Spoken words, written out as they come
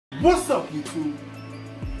What's up, YouTube?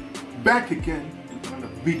 Back again with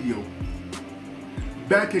another video.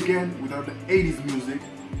 Back again with another 80s music.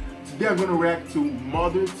 Today I'm gonna react to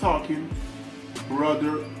Mother Talking,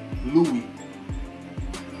 Brother Louie.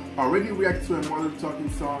 I already reacted to a Mother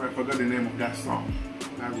Talking song. I forgot the name of that song.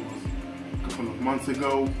 That was a couple of months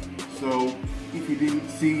ago. So if you didn't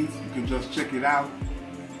see it, you can just check it out.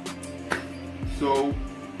 So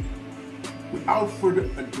without further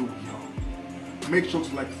ado, y'all, make sure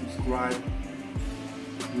to like, subscribe,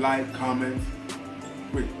 like, comment.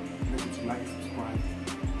 Wait, make sure to like, subscribe,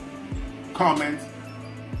 comment,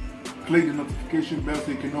 click the notification bell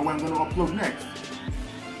so you can know when I'm gonna upload next.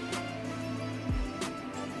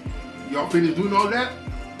 Y'all finished doing all that?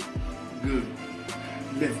 Good.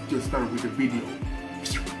 Let's just start with the video.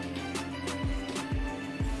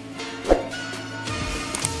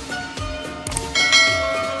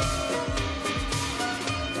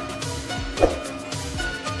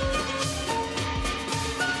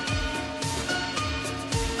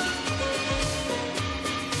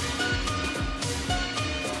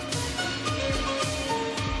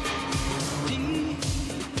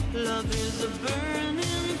 Love is a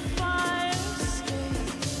burning fire,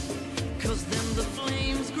 cause then the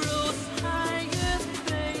flames grow higher,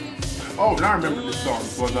 babe. Oh, now I remember this song.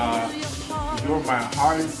 It was You're My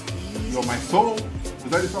Heart, You're My Soul.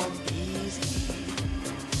 Was that the song?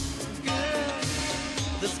 Girl,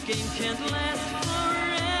 this game can't last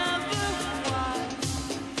forever.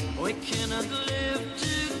 Why? We cannot live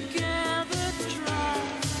together. Try.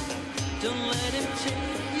 Don't let him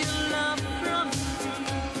take your love from you.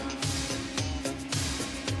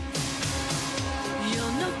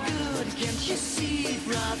 Can't you see,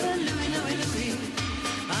 brother Louie, Louie, Louie?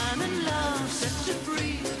 I'm in love, set you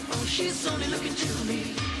free. Oh, she's only looking to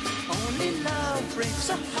me. Only love breaks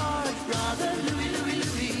a heart, brother Louie, Louie,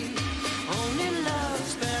 Louie. Only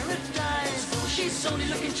love's paradise. Oh, she's only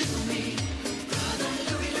looking to me. Brother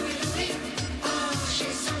Louie, Louie, Louie. Oh,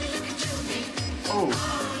 she's only looking to me. Oh.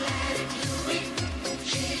 Let it, Louie.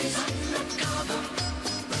 She's undercover.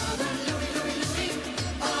 Brother Louie, Louie, Louie.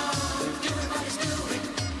 Oh, doing what he's doing.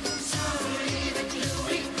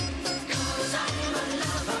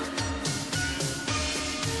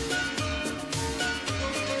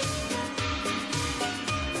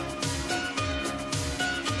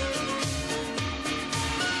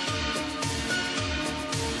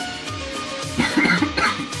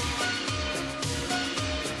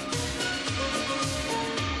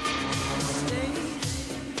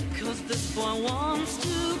 This boy wants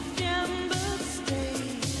to gamble, stay.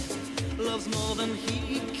 Loves more than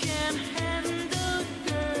he can handle,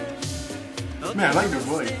 girl. Okay, man, I like the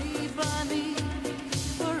voice. Stay by me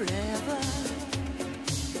forever,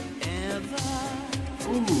 ever.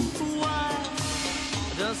 Ooh. Why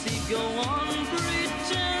does he go on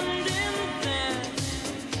pretending that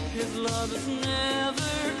his love is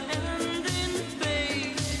never ending,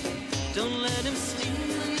 babe? Don't let him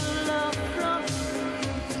steal your love from you.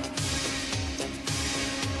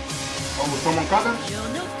 Oh, was someone calling? You're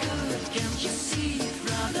no good, can't you see,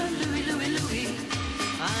 brother Louie, Louie, Louie?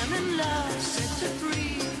 I'm in love, set her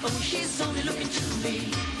free. Oh, she's only looking to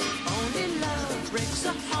me. Only love breaks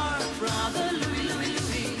a heart, brother Louie, Louie,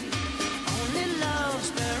 Louie. Only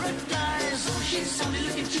love's paradise. Oh, she's only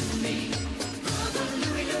looking to me. Brother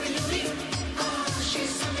Louie, Louie, Louie. Oh,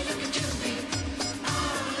 she's only looking to me.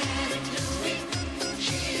 Oh, let it, Louie.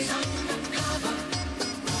 She's undercover.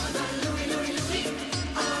 Brother Louie, Louie, Louie.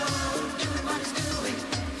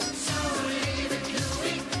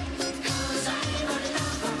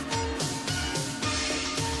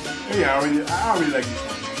 Yeah, I already like this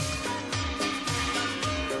one.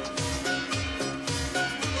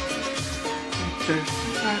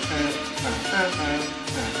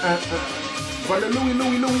 Brother Louie,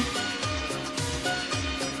 Louie, Louie.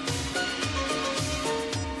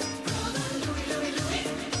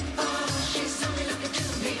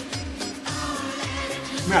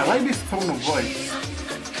 Man, I like this tone of voice.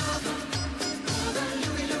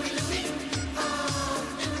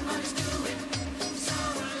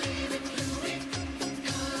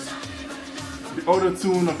 The auto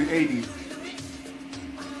tune of the 80s.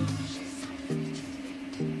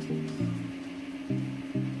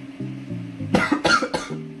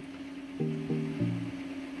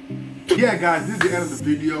 Yeah, guys, this is the end of the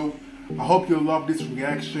video. I hope you love this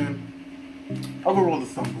reaction. Overall, the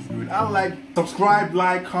song was good. I like, subscribe,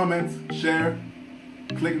 like, comment, share,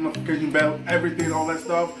 click the notification bell, everything, all that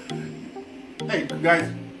stuff. Hey,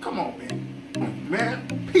 guys, come on, man.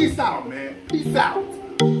 Man, peace out, man. Peace out.